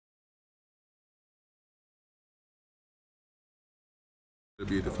To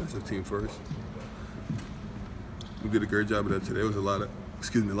be a defensive team first. We did a great job of that today. It was a lot of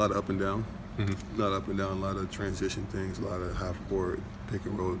up and down. A lot of up and down, a lot of transition things, a lot of half court, pick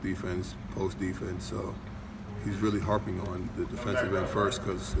and roll defense, post defense. So he's really harping on the defensive end first,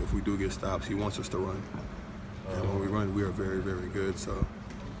 because if we do get stops, he wants us to run. And when we run, we are very, very good. So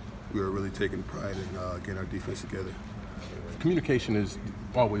we are really taking pride in getting our defense together. Communication is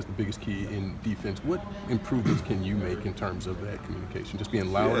always the biggest key in defense. What improvements can you make in terms of that communication? Just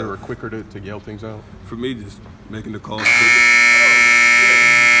being louder or quicker to yell things out? For me, just making the calls quicker.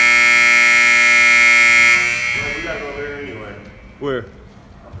 We gotta go there anyway. Where?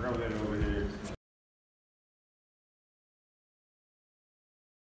 I forgot what they